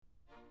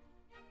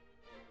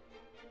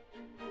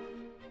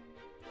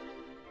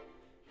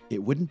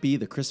It wouldn't be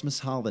the Christmas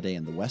holiday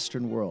in the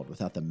Western world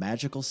without the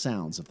magical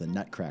sounds of the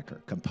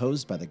Nutcracker,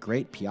 composed by the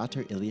great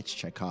Pyotr Ilyich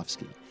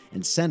Tchaikovsky,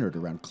 and centered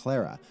around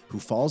Clara,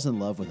 who falls in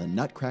love with a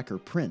Nutcracker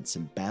prince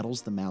and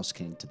battles the Mouse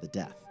King to the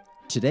death.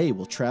 Today,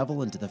 we'll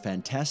travel into the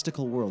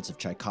fantastical worlds of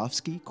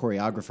Tchaikovsky,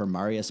 choreographer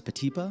Marius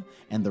Petipa,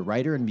 and the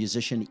writer and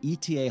musician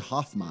E.T.A.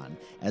 Hoffmann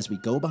as we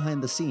go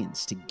behind the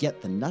scenes to get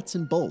the nuts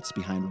and bolts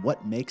behind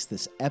what makes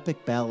this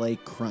epic ballet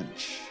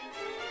crunch.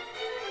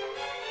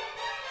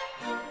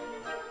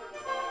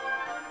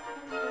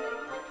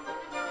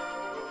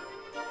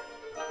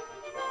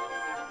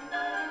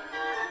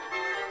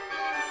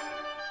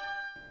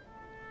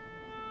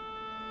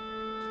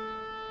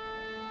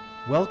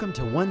 Welcome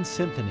to One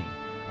Symphony,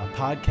 a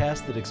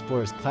podcast that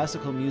explores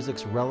classical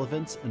music's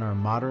relevance in our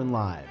modern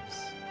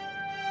lives.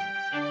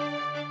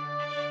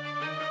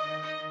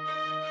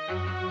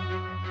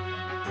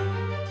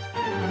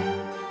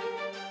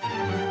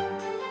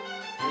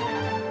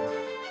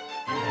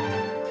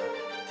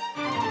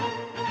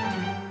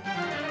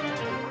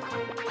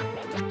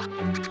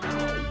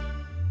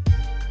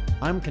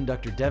 I'm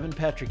conductor Devin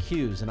Patrick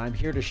Hughes, and I'm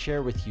here to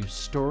share with you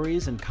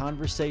stories and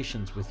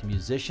conversations with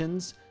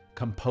musicians,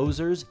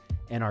 composers,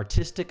 and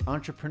artistic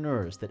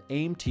entrepreneurs that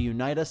aim to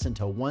unite us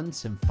into one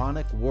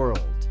symphonic world.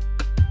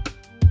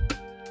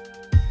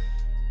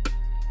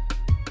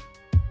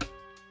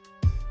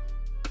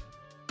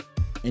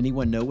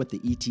 Anyone know what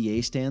the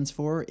ETA stands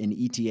for in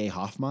E.T.A.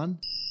 Hoffmann?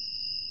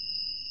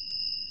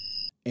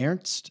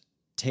 Ernst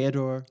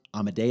Theodor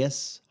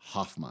Amadeus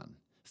Hoffmann.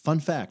 Fun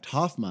fact,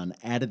 Hoffmann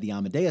added the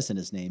Amadeus in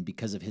his name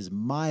because of his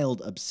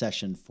mild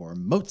obsession for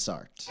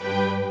Mozart.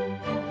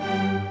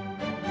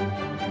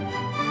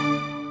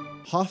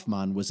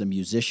 Hoffmann was a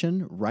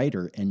musician,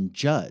 writer, and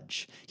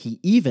judge. He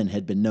even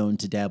had been known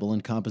to dabble in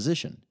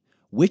composition.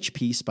 Which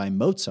piece by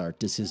Mozart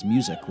does his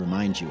music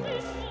remind you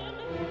of?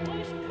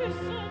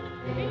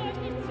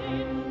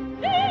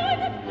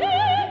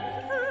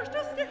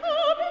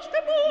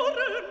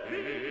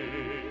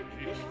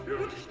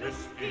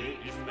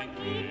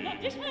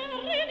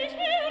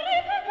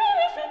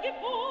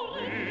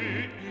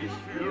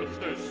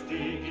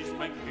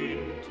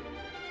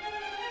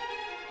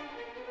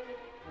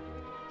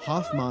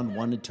 Hoffmann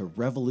wanted to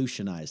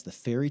revolutionize the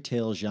fairy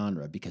tale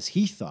genre because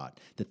he thought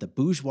that the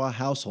bourgeois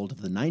household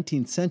of the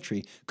 19th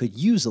century could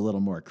use a little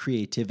more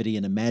creativity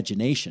and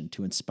imagination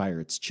to inspire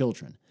its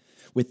children.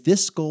 With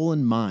this goal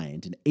in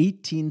mind, in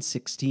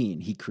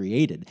 1816, he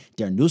created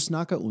Der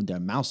Nussknacker und der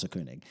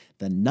Mausekönig,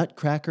 the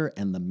Nutcracker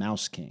and the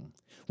Mouse King.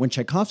 When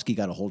Tchaikovsky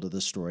got a hold of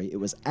the story, it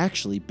was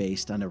actually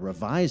based on a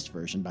revised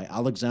version by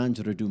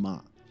Alexandre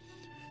Dumas.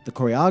 The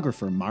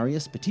choreographer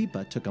Marius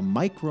Petipa took a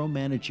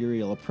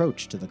micromanagerial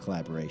approach to the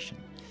collaboration.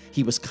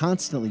 He was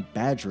constantly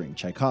badgering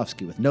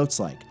Tchaikovsky with notes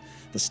like,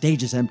 "The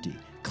stage is empty,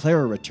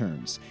 Clara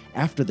returns,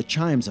 after the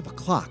chimes of a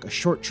clock, a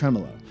short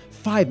tremolo,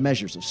 5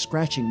 measures of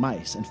scratching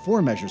mice and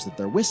 4 measures that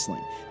they're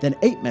whistling, then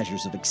 8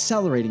 measures of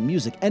accelerating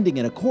music ending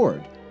in a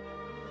chord."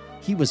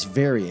 He was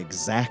very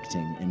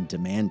exacting and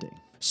demanding.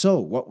 So,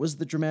 what was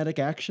the dramatic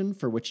action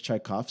for which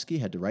Tchaikovsky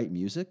had to write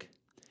music?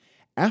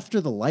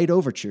 After the light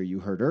overture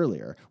you heard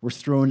earlier, we're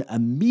thrown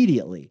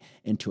immediately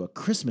into a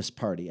Christmas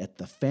party at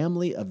the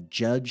family of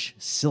Judge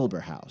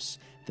Silberhaus.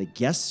 The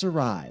guests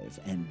arrive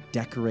and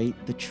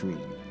decorate the tree.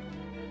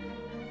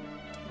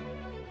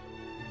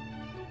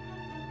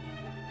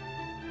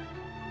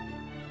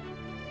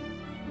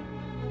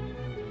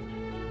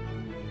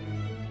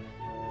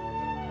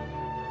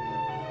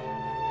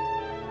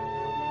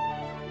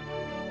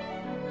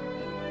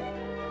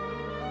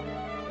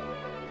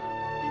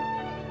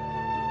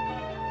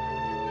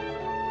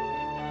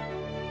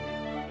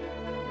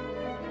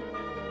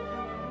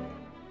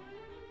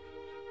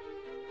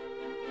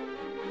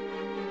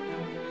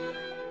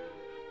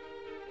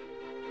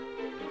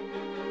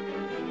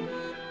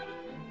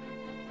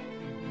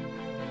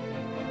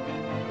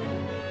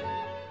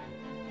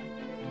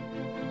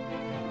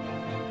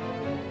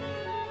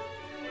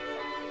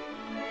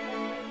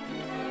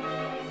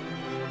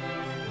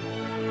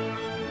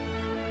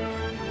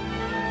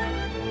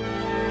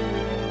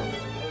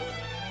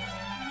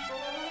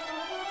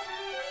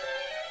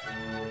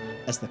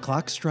 As the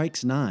clock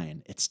strikes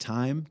 9, it's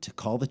time to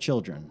call the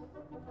children.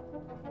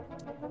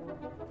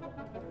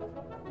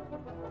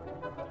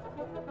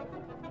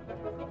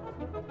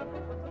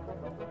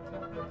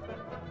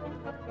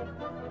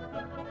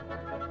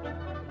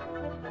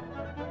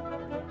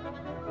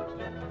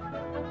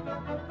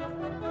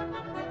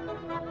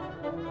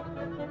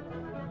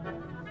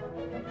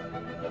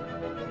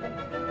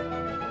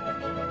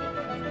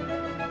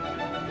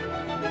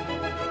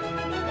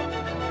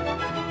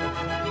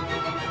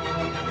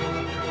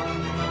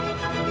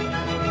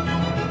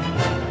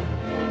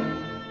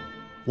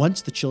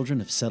 Once the children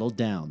have settled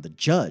down, the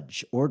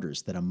judge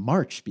orders that a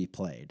march be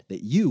played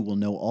that you will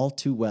know all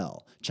too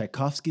well.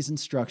 Tchaikovsky's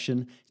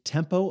instruction,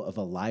 Tempo of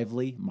a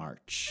Lively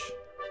March.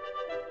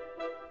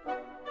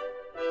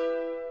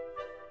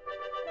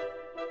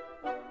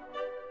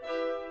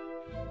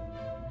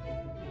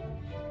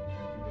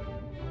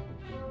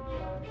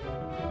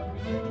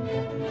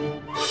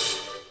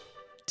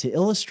 To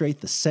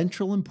illustrate the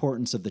central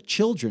importance of the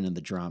children in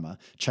the drama,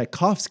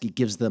 Tchaikovsky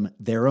gives them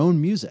their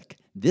own music,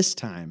 this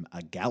time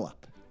a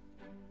gallop.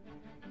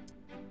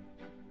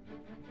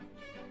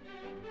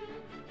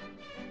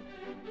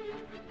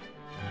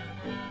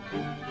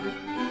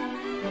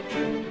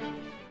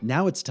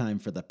 Now it's time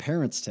for the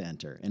parents to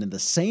enter, and in the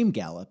same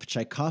gallop,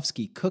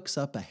 Tchaikovsky cooks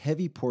up a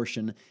heavy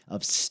portion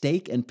of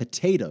steak and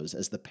potatoes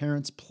as the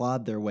parents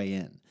plod their way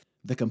in.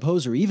 The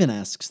composer even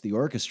asks the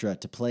orchestra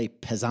to play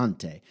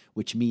pesante,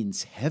 which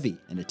means heavy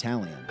in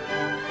Italian.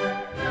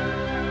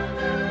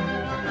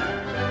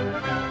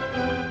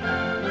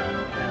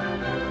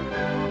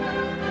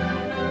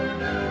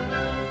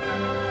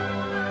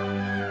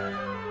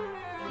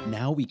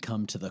 Now we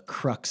come to the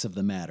crux of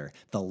the matter,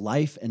 the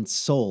life and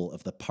soul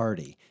of the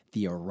party,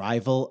 the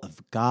arrival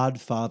of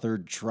Godfather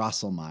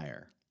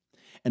Drosselmeyer.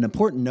 An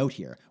important note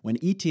here, when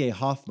E.T.A.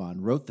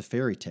 Hoffmann wrote the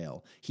fairy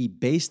tale, he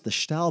based the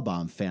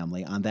Stahlbaum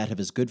family on that of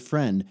his good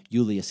friend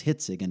Julius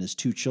Hitzig and his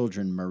two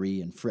children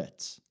Marie and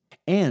Fritz.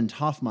 And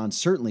Hoffmann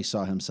certainly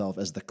saw himself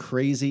as the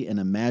crazy and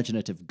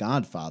imaginative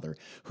godfather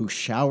who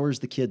showers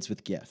the kids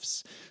with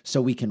gifts.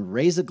 So we can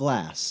raise a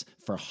glass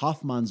for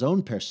Hoffmann's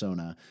own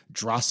persona,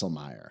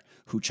 Drosselmeyer,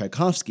 who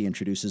Tchaikovsky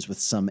introduces with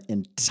some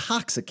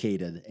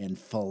intoxicated and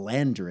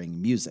philandering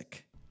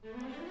music.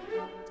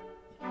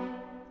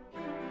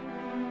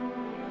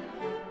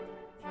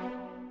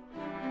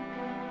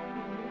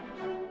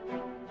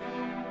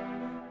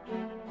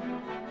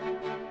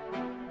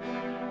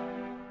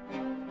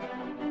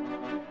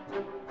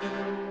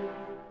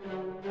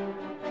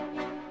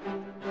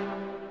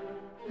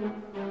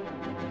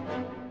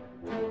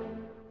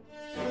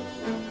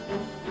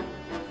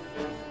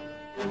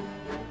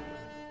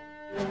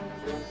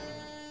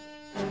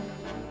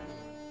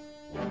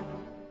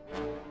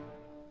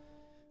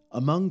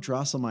 Among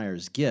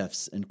Drosselmeyer's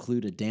gifts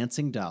include a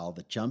dancing doll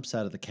that jumps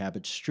out of the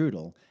cabbage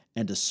strudel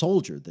and a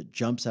soldier that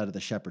jumps out of the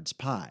shepherd's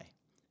pie.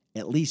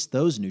 At least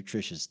those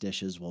nutritious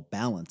dishes will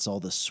balance all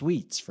the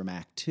sweets from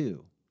Act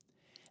 2.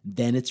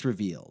 Then it's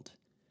revealed.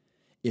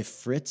 If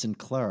Fritz and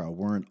Clara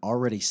weren't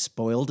already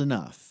spoiled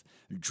enough,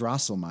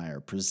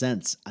 Drosselmeyer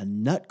presents a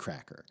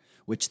nutcracker,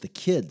 which the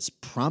kids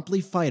promptly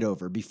fight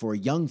over before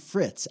young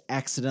Fritz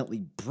accidentally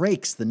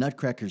breaks the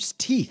nutcracker's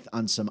teeth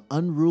on some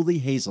unruly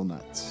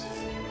hazelnuts.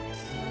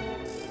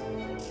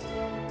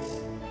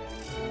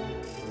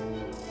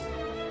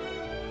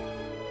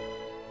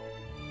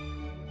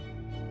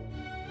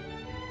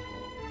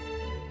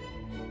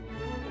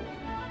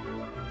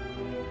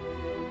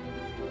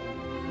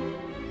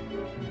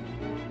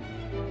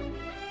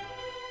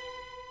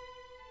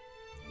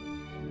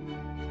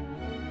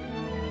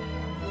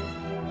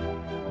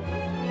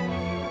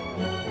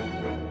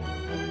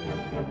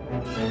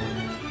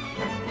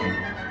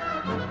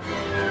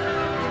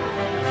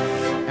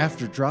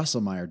 After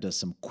Drosselmeyer does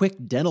some quick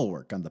dental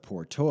work on the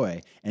poor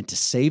toy, and to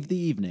save the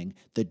evening,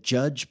 the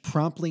judge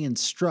promptly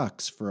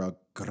instructs for a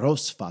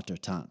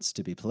Großvatertanz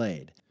to be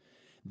played.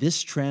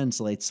 This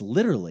translates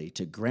literally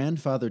to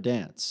grandfather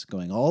dance,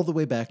 going all the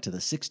way back to the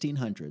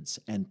 1600s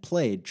and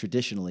played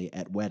traditionally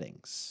at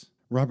weddings.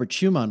 Robert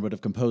Schumann would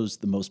have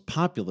composed the most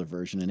popular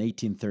version in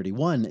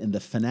 1831 in the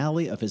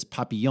finale of his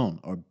Papillons,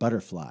 or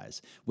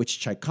Butterflies, which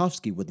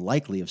Tchaikovsky would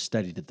likely have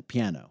studied at the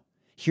piano.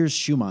 Here's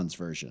Schumann's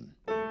version.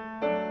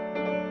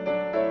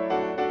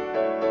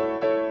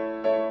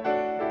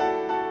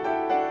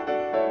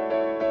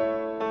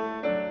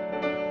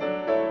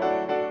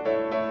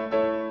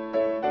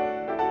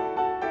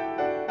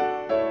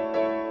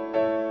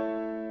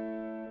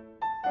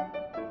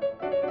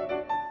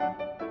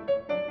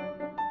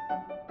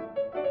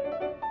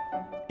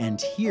 And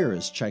here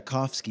is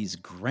Tchaikovsky's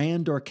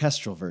grand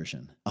orchestral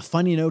version. A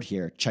funny note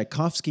here,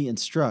 Tchaikovsky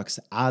instructs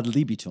ad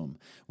libitum,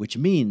 which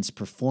means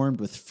performed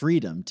with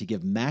freedom to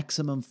give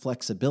maximum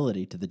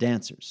flexibility to the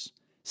dancers.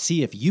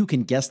 See if you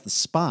can guess the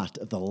spot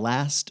of the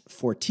last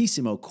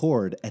fortissimo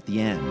chord at the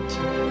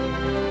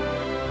end.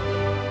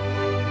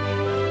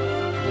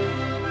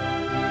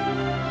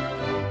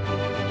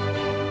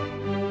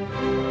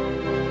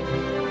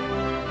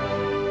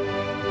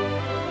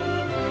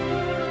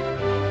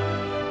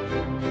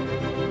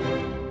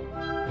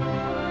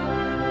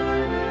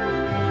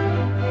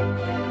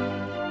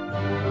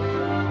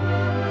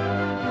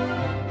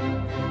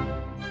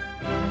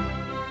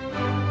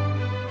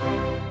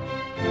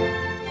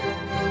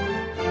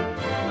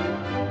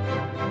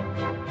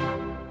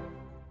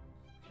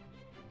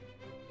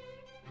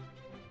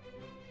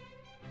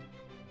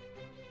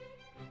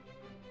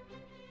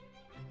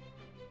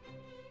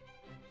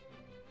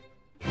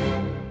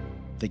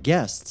 The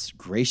guests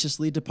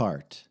graciously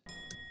depart.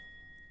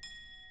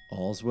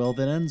 All's well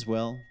that ends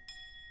well.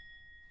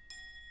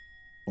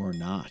 Or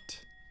not.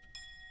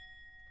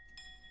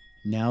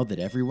 Now that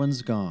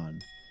everyone's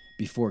gone,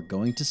 before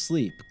going to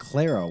sleep,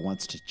 Clara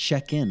wants to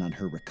check in on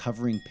her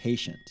recovering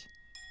patient.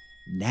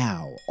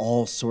 Now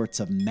all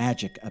sorts of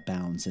magic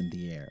abounds in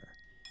the air.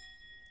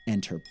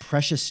 And her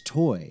precious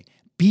toy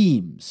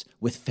beams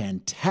with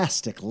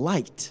fantastic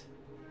light.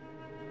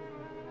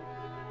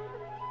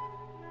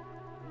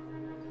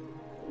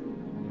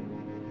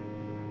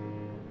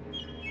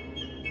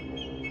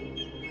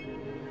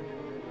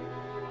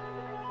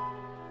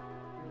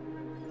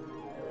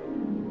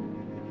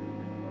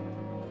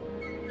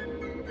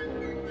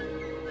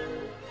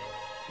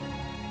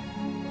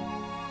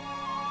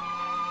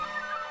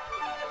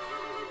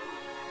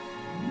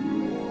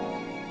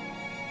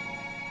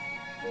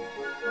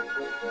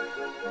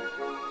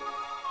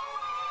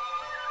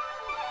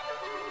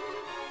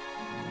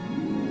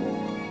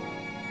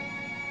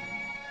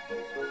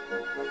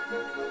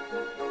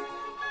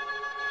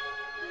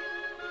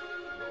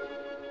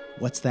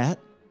 What's that?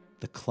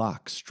 The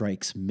clock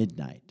strikes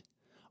midnight.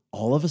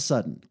 All of a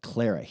sudden,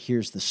 Clara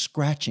hears the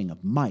scratching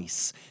of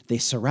mice. They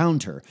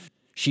surround her.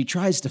 She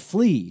tries to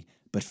flee,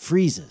 but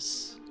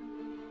freezes.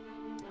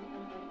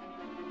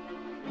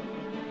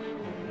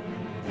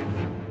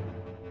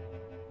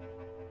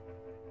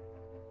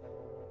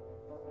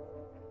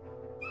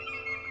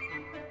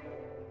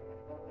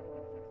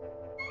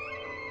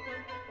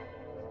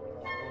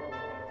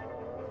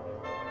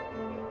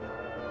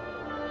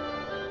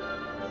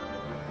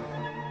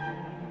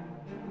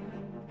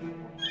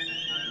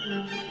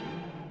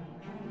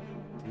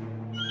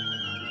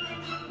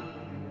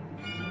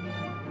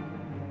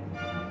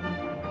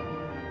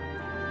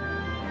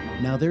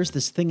 Now, there's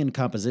this thing in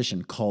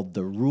composition called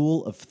the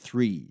rule of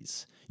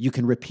threes. You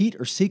can repeat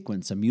or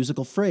sequence a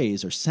musical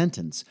phrase or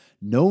sentence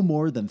no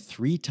more than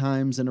 3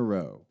 times in a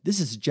row. This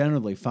is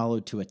generally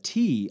followed to a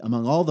T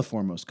among all the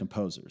foremost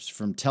composers,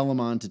 from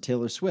Telemann to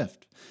Taylor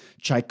Swift.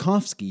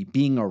 Tchaikovsky,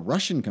 being a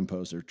Russian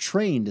composer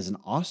trained as an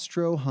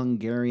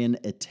Austro-Hungarian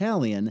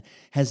Italian,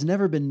 has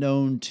never been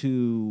known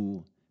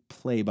to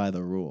play by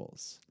the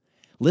rules.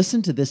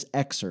 Listen to this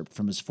excerpt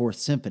from his 4th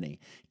Symphony.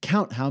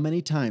 Count how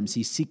many times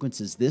he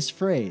sequences this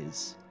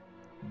phrase.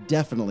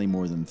 Definitely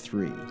more than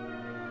 3.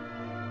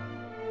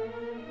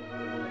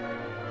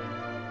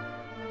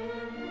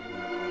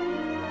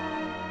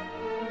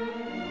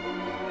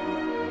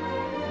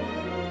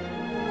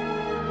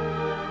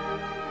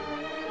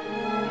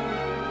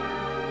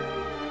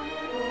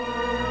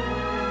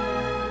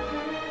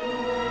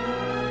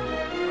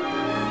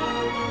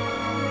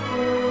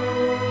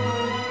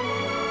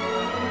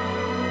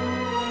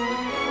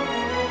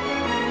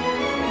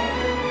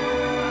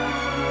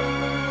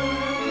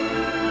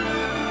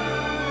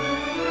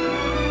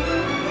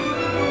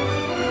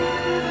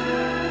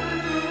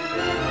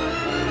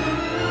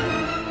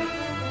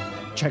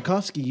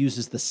 Tchaikovsky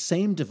uses the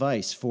same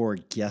device for,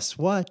 guess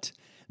what?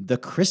 The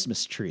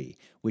Christmas tree,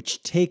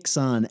 which takes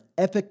on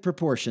epic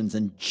proportions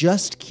and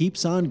just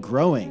keeps on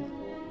growing.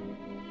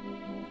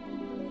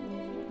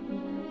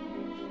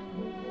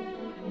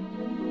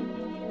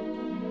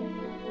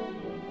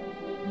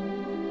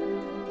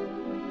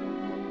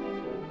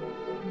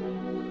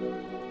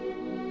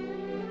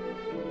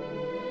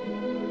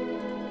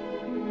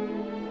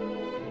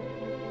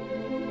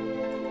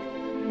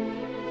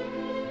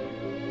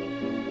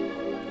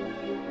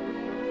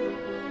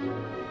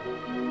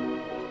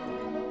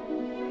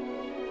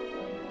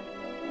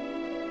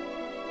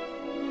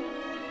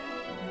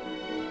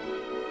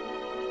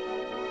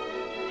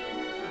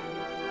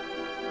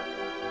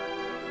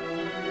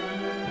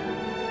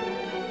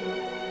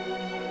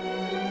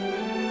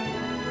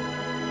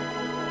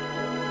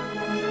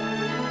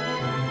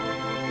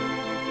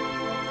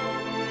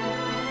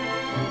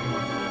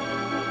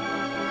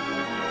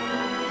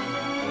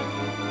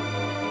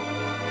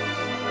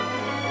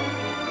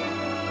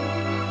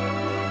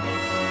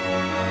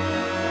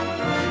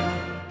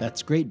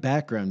 That's great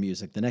background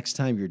music the next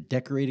time you're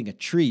decorating a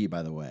tree,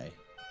 by the way.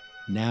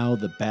 Now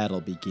the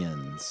battle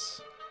begins.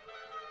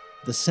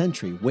 The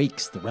sentry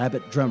wakes the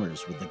rabbit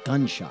drummers with the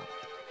gunshot.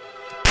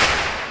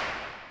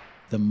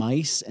 The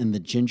mice and the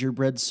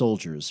gingerbread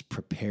soldiers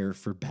prepare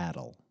for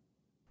battle.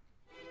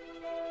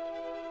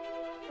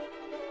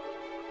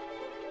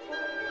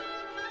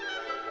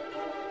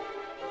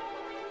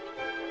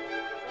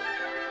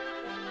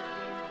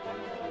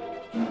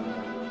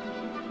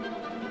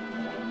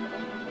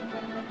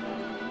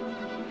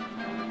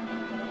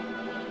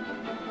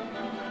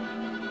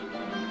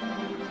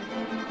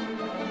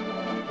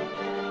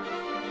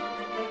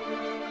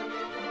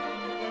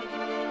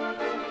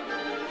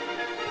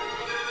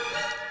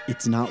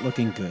 It's not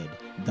looking good.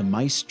 The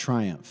mice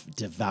triumph,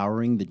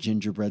 devouring the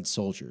gingerbread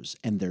soldiers,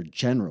 and their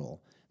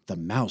general, the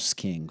Mouse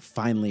King,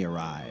 finally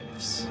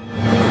arrives.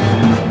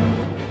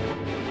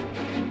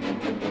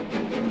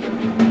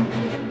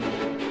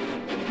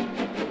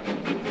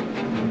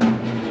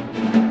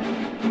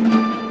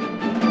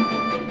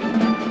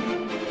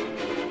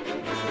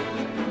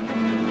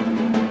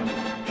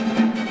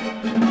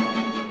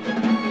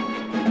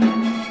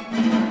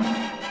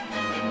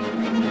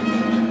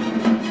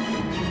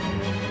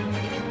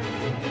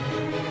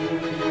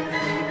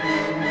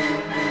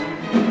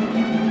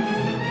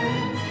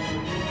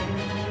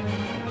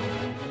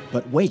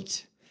 But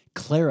wait,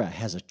 Clara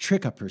has a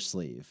trick up her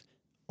sleeve,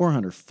 or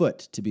on her foot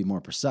to be more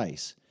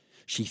precise.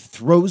 She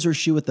throws her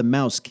shoe at the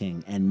Mouse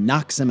King and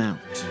knocks him out.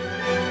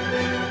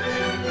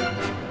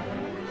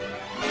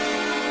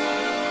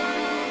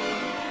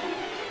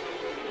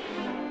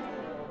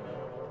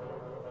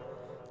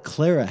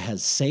 Clara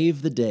has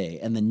saved the day,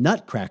 and the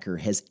Nutcracker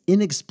has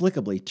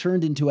inexplicably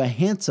turned into a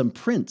handsome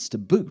prince to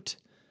boot.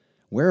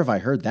 Where have I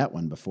heard that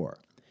one before?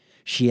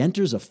 She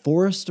enters a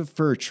forest of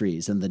fir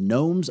trees, and the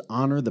gnomes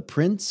honor the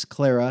prince,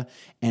 Clara,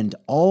 and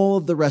all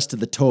of the rest of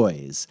the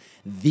toys.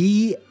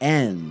 The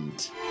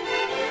end.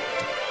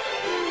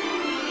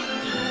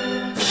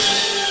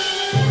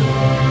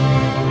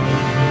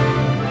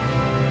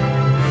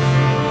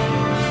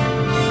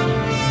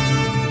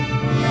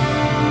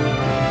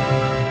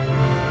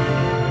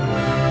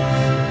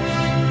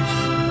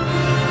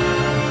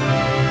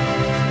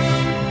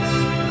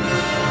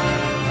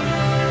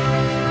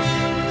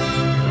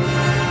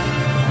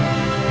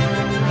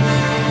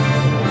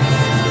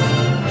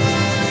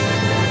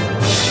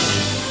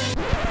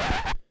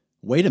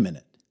 Wait a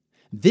minute.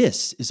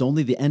 This is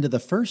only the end of the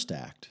first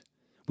act.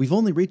 We've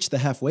only reached the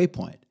halfway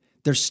point.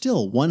 There's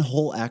still one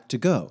whole act to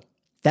go.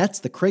 That's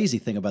the crazy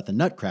thing about the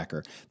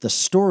Nutcracker. The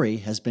story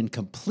has been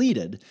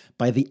completed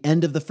by the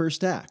end of the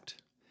first act.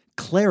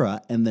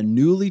 Clara and the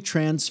newly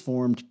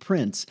transformed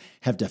prince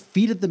have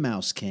defeated the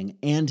Mouse King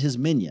and his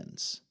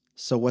minions.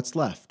 So what's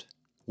left?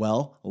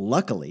 Well,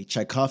 luckily,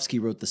 Tchaikovsky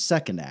wrote the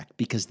second act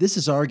because this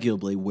is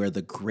arguably where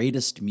the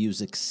greatest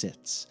music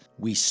sits.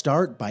 We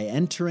start by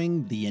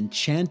entering the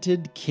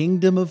enchanted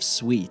kingdom of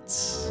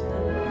sweets.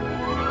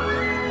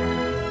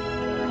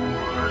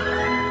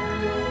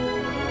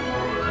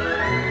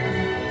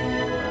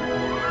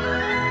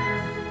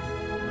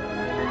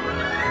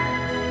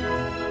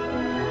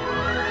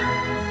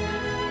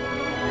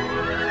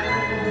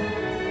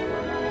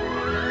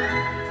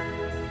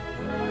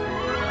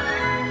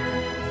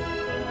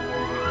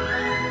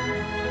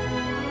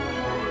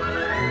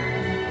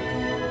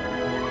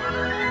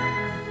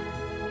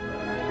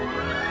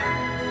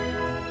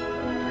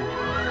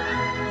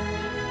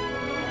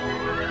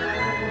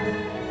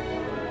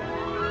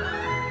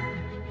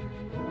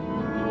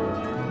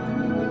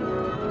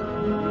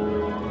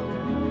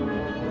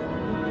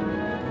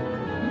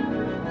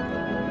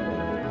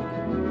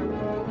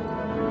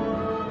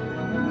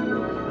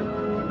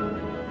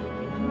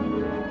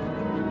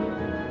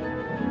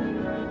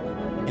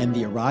 And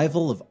the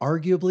arrival of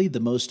arguably the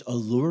most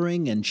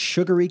alluring and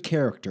sugary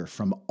character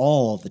from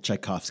all the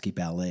Tchaikovsky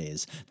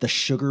ballets, the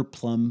Sugar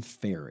Plum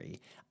Fairy,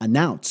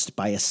 announced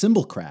by a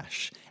cymbal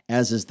crash,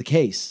 as is the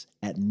case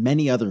at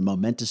many other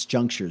momentous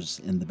junctures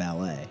in the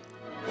ballet.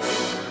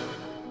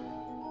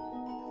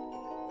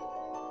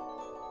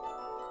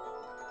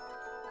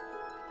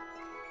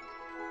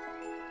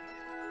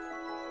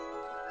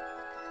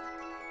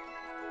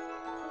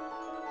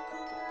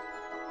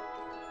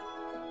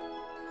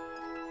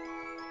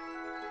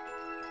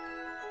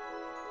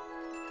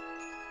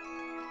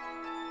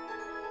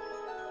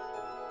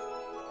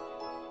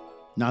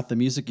 Not the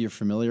music you're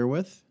familiar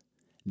with?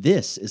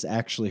 This is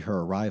actually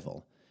her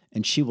arrival,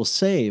 and she will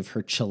save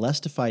her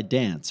celestified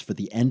dance for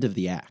the end of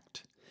the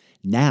act.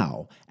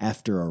 Now,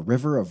 after a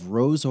river of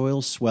rose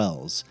oil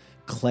swells,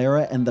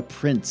 Clara and the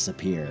prince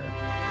appear.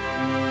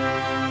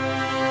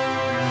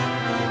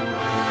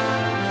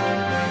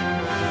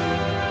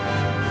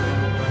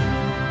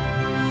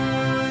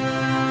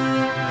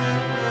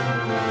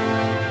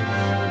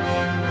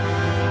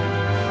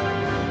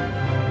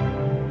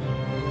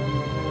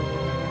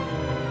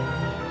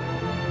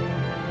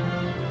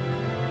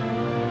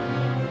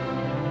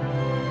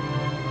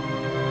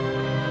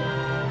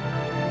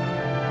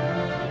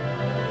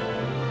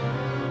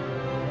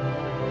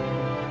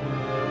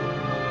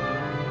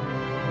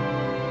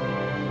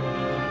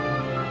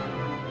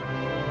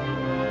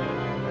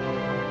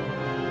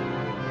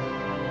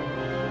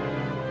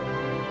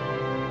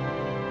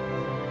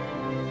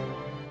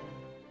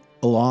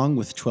 Along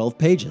with 12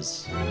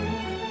 pages.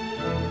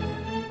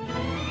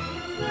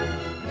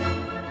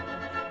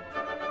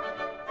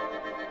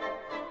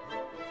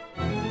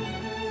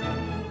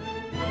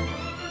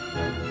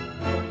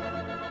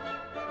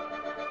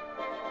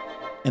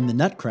 And the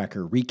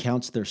Nutcracker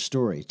recounts their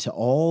story to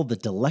all the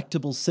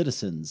delectable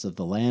citizens of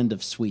the land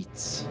of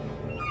sweets.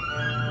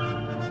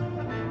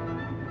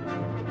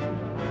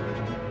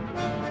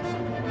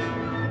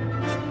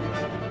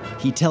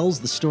 He tells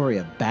the story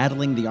of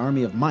battling the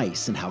army of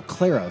mice and how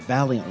Clara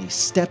valiantly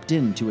stepped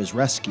in to his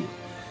rescue.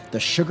 The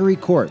sugary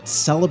court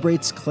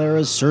celebrates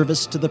Clara's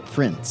service to the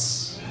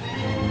prince.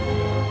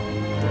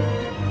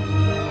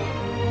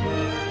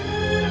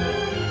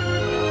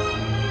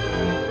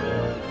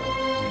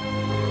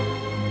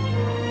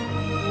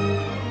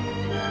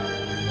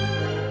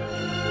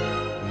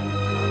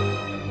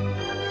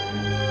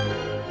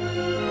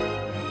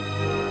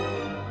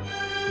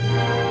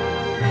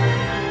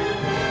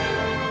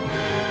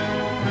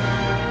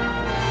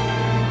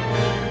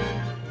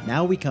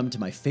 Now we come to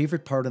my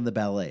favorite part in the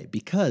ballet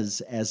because,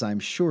 as I'm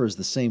sure is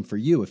the same for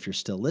you if you're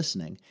still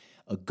listening,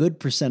 a good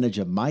percentage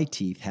of my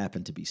teeth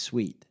happen to be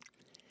sweet.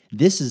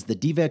 This is the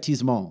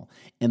divertissement.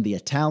 In the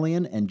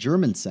Italian and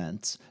German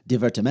sense,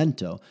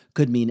 divertimento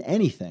could mean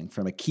anything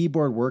from a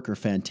keyboard work or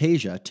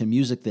fantasia to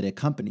music that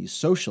accompanies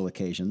social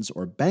occasions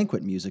or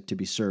banquet music to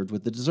be served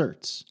with the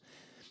desserts.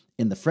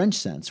 In the French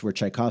sense, where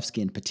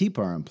Tchaikovsky and Petipa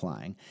are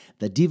implying,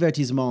 the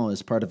divertissement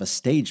is part of a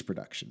stage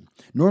production,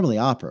 normally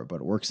opera, but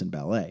it works in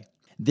ballet.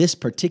 This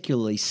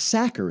particularly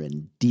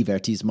saccharine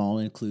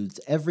divertissement includes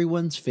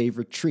everyone's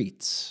favorite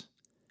treats.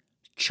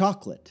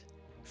 Chocolate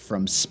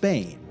from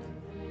Spain.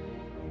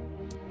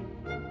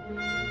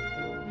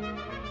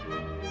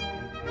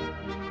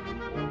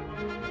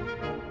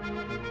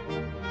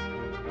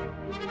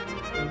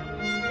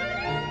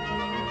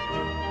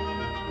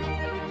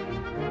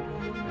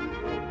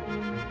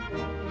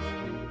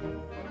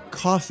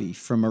 Coffee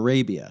from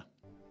Arabia.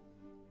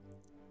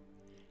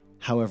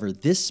 However,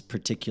 this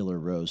particular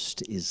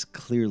roast is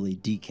clearly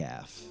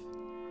decaf.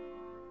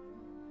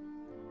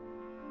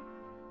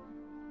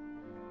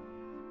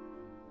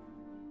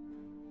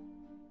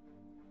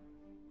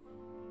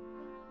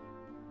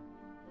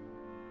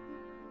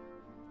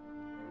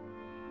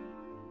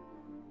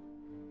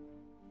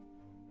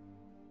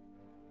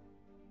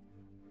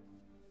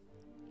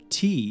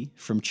 tea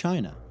from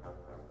China.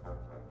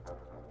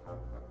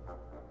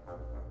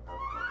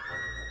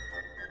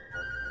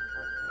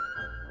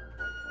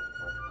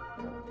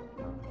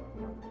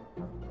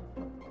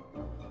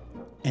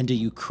 And a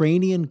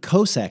Ukrainian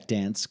Cossack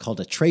dance called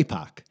a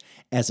trepak,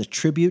 as a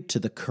tribute to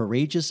the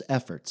courageous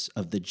efforts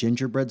of the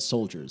gingerbread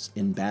soldiers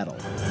in battle.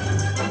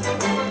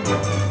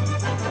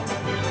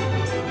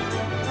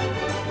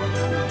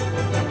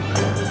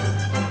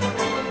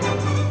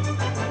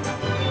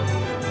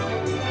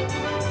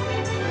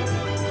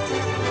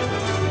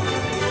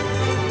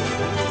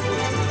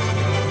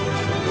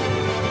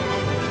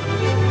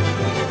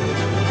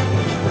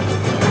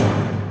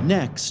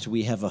 Next,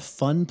 we have a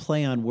fun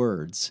play on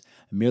words.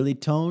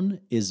 Mirliton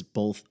is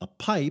both a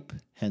pipe,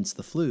 hence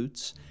the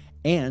flutes,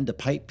 and a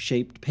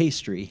pipe-shaped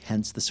pastry,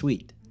 hence the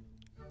sweet.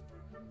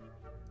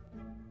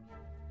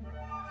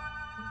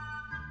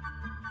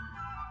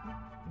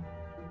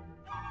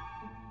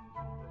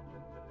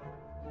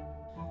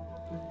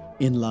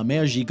 In La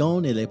Mère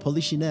Gigonne et les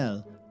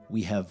Polichinelles,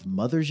 we have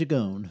Mother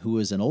Gigonne, who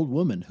is an old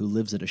woman who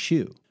lives at a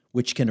shoe,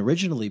 which can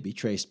originally be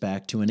traced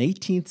back to an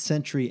 18th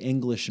century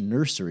English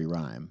nursery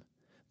rhyme.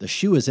 The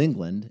shoe is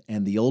England,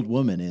 and the old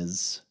woman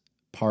is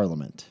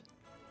Parliament.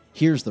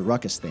 Here's the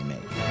ruckus they make.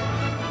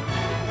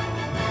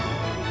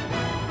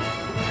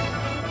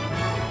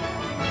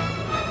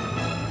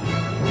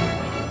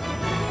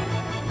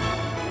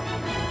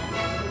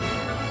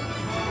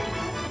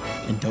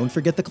 And don't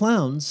forget the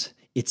clowns.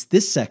 It's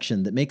this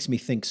section that makes me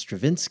think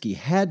Stravinsky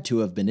had to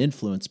have been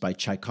influenced by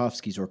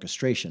Tchaikovsky's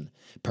orchestration,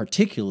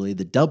 particularly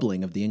the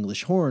doubling of the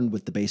English horn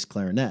with the bass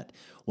clarinet,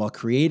 while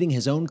creating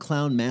his own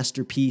clown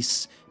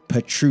masterpiece,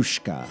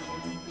 Petrushka.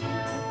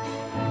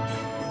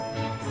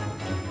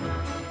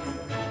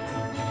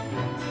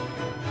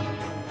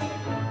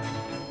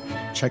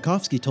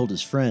 Tchaikovsky told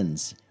his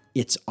friends,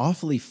 "It's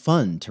awfully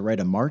fun to write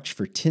a march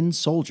for tin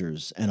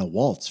soldiers and a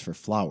waltz for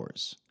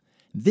flowers."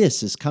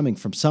 This is coming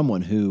from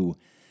someone who,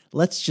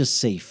 let's just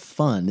say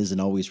fun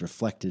isn't always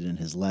reflected in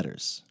his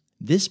letters.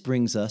 This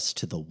brings us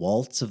to the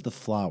Waltz of the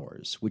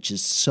Flowers, which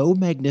is so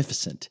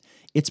magnificent,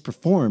 it's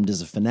performed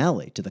as a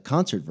finale to the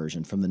concert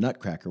version from the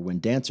Nutcracker when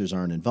dancers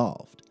aren't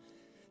involved.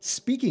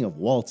 Speaking of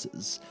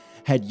waltzes,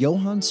 had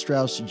Johann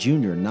Strauss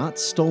Jr. not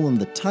stolen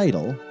the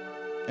title,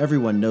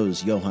 everyone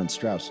knows Johann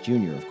Strauss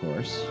Jr., of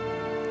course,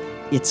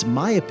 it's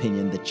my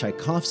opinion that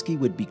Tchaikovsky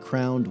would be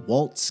crowned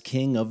Waltz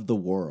King of the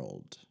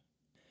World.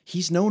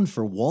 He's known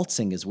for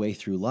waltzing his way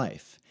through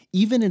life.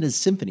 Even in his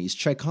symphonies,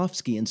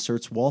 Tchaikovsky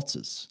inserts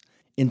waltzes.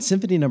 In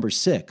Symphony No.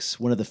 6,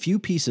 one of the few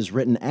pieces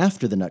written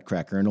after the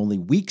Nutcracker and only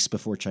weeks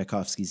before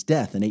Tchaikovsky's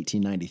death in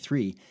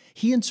 1893,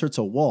 he inserts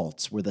a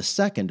waltz where the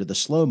second or the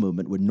slow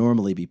movement would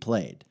normally be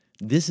played.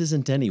 This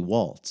isn't any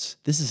waltz.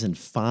 This is in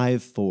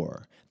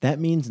 5/4. That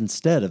means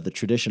instead of the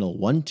traditional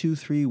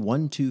 1-2-3,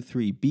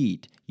 1-2-3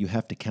 beat, you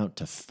have to count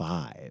to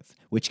 5,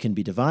 which can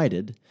be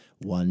divided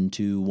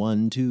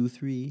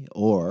 1-2-1-2-3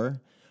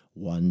 or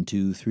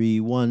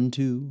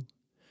 1-2-3-1-2.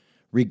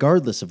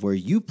 Regardless of where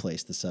you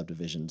place the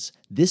subdivisions,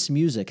 this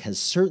music has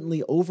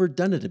certainly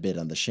overdone it a bit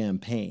on the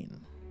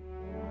champagne.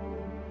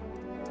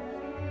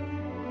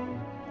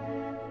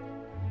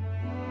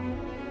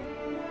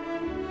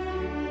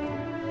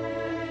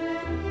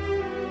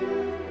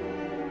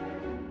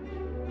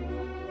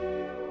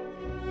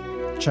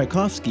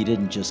 Tchaikovsky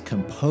didn't just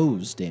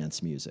compose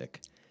dance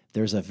music.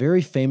 There's a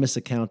very famous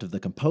account of the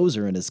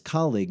composer and his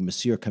colleague,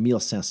 Monsieur Camille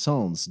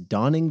Saint-Saëns,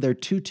 donning their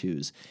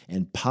tutus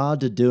and pas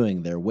de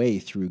deux-ing their way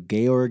through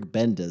Georg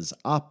Benda's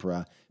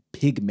opera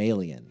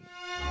Pygmalion.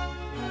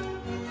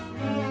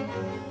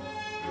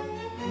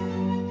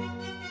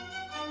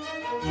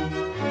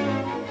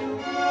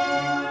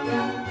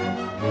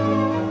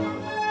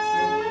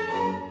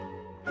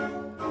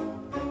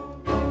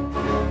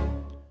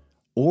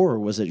 Or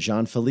was it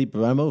Jean-Philippe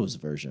Rameau's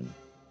version?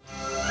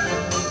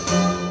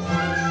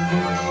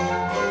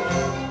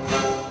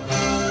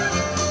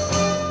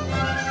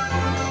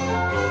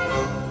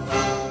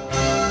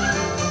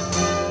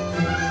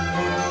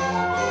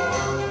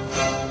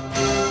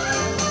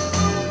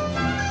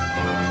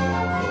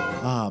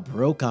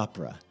 Baroque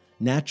opera,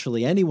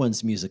 naturally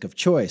anyone's music of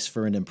choice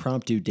for an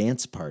impromptu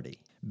dance party.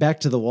 Back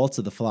to the Waltz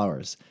of the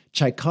Flowers.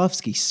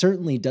 Tchaikovsky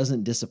certainly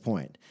doesn't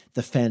disappoint.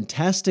 The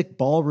fantastic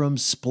ballroom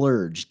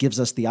splurge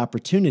gives us the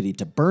opportunity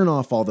to burn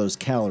off all those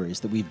calories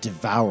that we've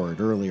devoured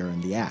earlier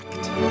in the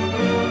act.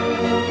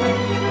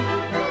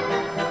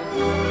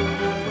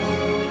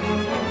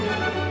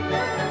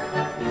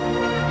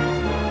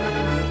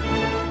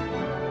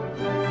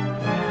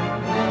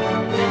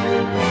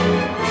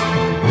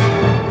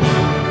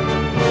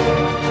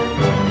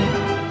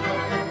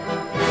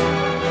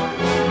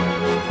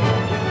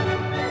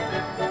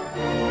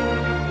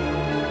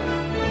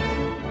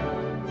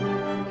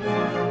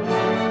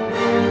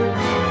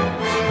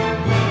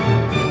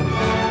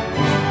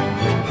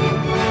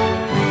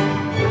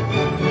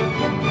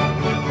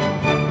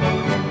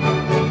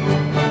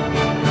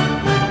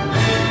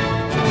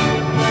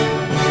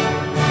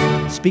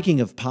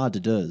 Speaking of pas de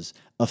deux,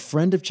 a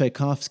friend of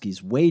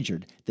Tchaikovsky's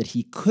wagered that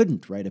he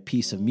couldn't write a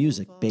piece of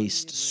music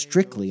based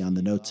strictly on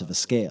the notes of a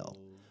scale.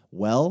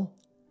 Well,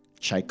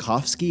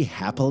 Tchaikovsky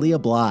happily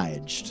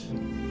obliged.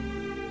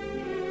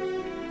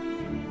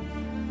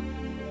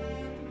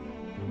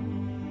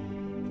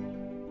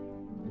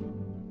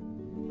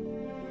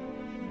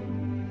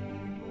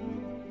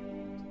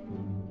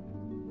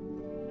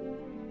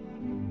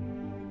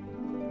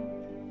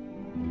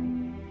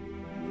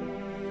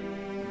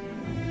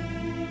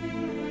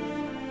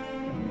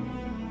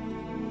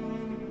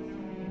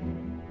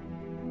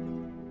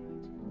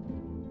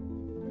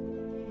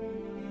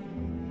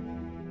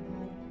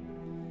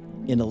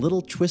 In a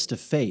little twist of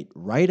fate,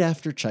 right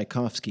after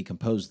Tchaikovsky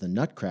composed the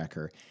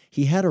Nutcracker,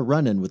 he had a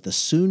run-in with the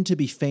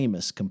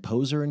soon-to-be-famous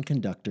composer and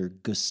conductor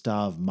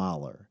Gustav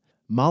Mahler.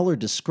 Mahler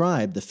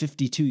described the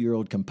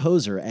 52-year-old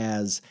composer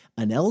as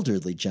an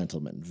elderly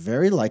gentleman,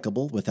 very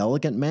likable, with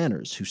elegant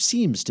manners, who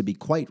seems to be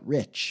quite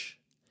rich.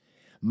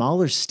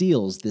 Mahler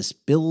steals this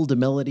build a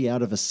melody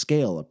out of a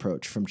scale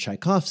approach from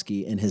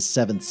Tchaikovsky in his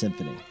Seventh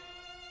Symphony.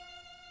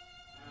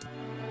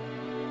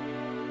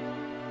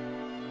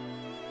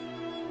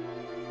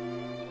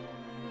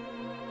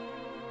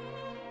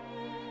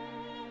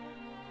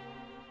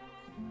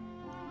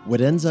 What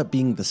ends up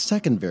being the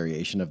second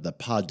variation of the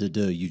pas de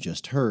deux you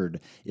just heard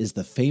is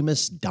the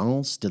famous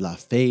Danse de la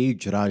Fée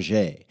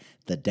Dragée,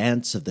 the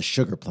dance of the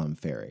sugar plum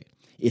fairy.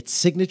 Its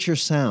signature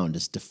sound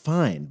is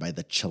defined by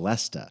the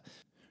celesta,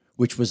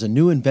 which was a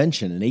new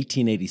invention in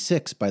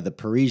 1886 by the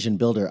Parisian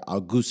builder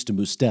Auguste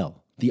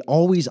Mustel. The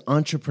always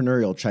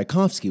entrepreneurial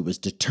Tchaikovsky was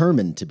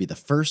determined to be the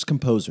first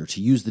composer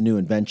to use the new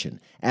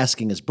invention,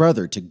 asking his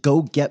brother to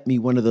go get me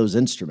one of those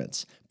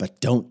instruments, but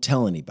don't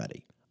tell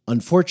anybody.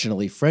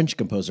 Unfortunately, French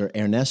composer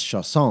Ernest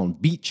Chausson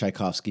beat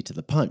Tchaikovsky to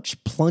the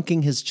punch,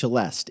 plunking his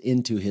celeste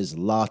into his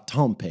La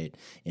Tempête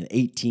in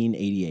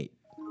 1888.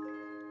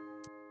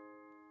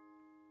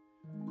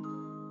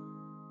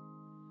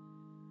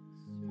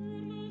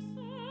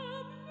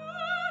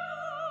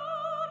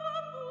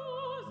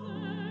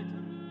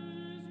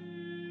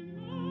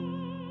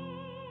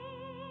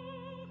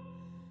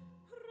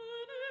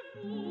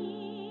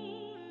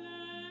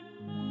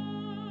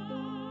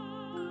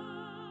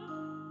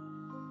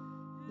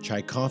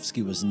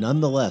 Tchaikovsky was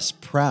nonetheless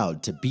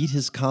proud to beat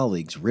his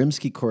colleagues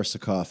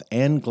Rimsky-Korsakov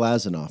and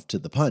Glazunov to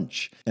the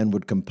punch, and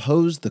would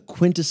compose the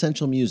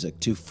quintessential music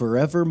to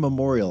forever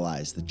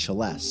memorialize the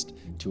celeste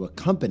to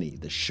accompany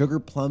the Sugar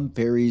Plum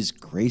Fairy's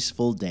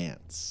graceful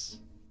dance.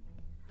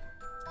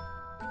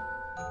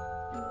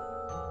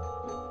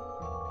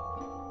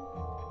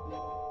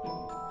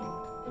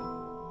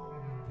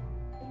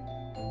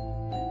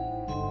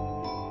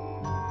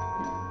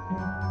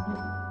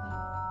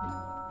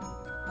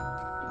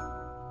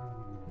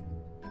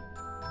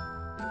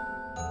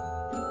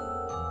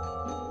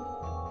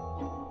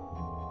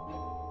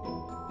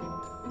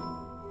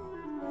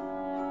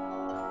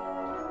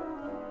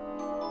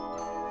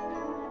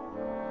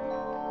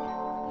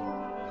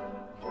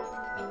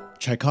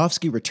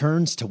 Tchaikovsky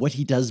returns to what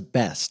he does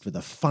best with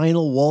a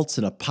final waltz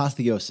and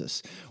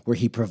apotheosis, where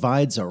he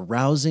provides a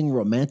rousing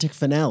romantic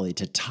finale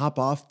to top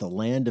off the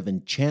land of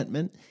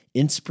enchantment,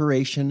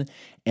 inspiration,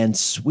 and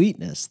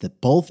sweetness that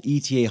both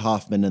E.T.A.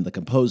 Hoffmann and the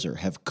composer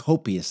have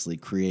copiously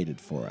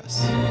created for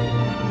us.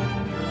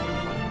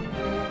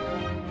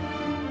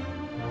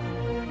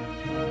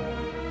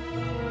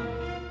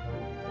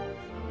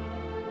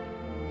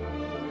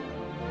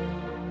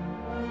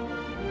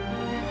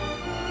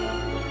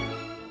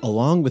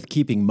 Along with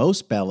keeping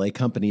most ballet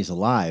companies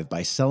alive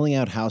by selling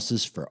out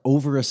houses for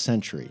over a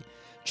century,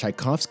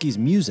 Tchaikovsky's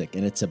music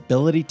and its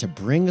ability to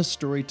bring a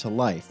story to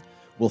life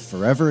will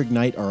forever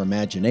ignite our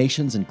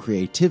imaginations and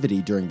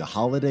creativity during the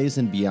holidays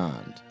and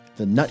beyond.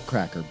 The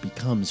Nutcracker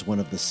becomes one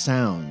of the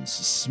sounds,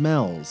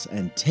 smells,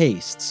 and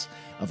tastes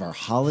of our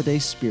holiday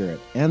spirit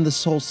and the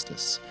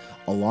solstice,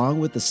 along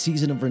with the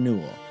season of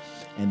renewal,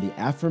 and the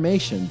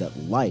affirmation that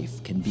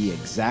life can be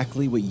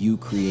exactly what you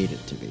create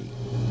it to be.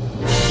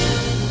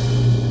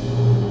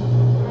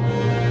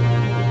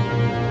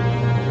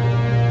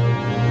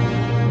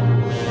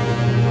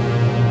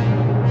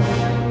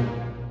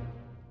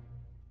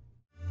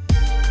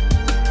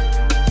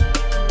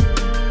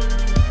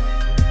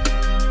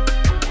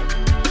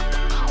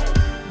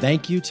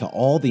 Thank you to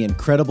all the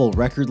incredible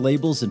record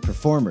labels and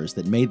performers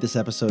that made this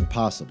episode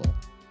possible.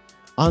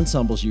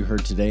 Ensembles you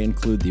heard today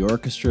include the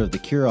orchestra of the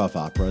Kirov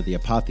Opera, the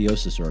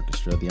Apotheosis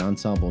Orchestra, the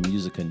Ensemble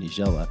Musica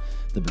Nigella,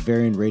 the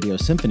Bavarian Radio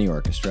Symphony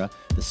Orchestra,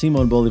 the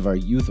Simon Bolivar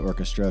Youth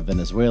Orchestra of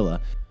Venezuela,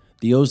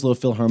 the Oslo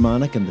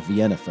Philharmonic, and the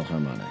Vienna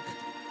Philharmonic.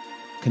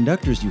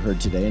 Conductors you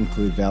heard today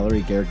include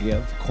Valery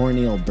Gergiev,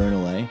 Cornel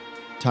Bernoulli,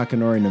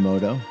 Takanori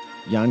Nomoto,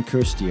 Jan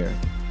Kirstier,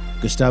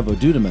 Gustavo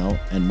Dudamel,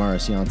 and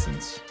Maris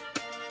Janssens.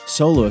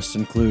 Soloists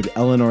include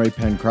Eleonore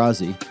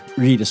Pancrazzi,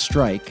 Rita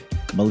Streich,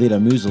 Melita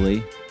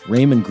Musoli,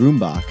 Raymond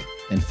Grumbach,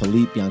 and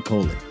Philippe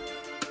Biancoli.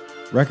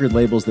 Record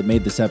labels that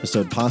made this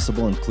episode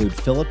possible include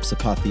Philips,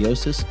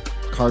 Apotheosis,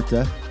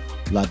 Carta,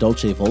 La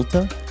Dolce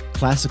Volta,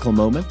 Classical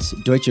Moments,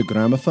 Deutsche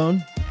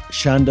Grammophon,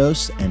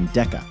 Chandos, and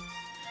Decca.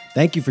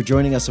 Thank you for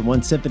joining us in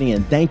One Symphony,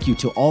 and thank you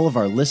to all of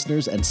our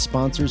listeners and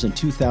sponsors in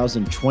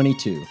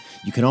 2022.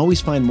 You can always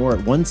find more at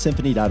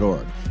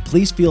onesymphony.org.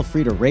 Please feel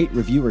free to rate,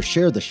 review, or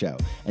share the show.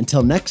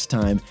 Until next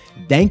time,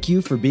 thank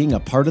you for being a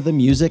part of the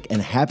music,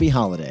 and happy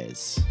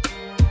holidays.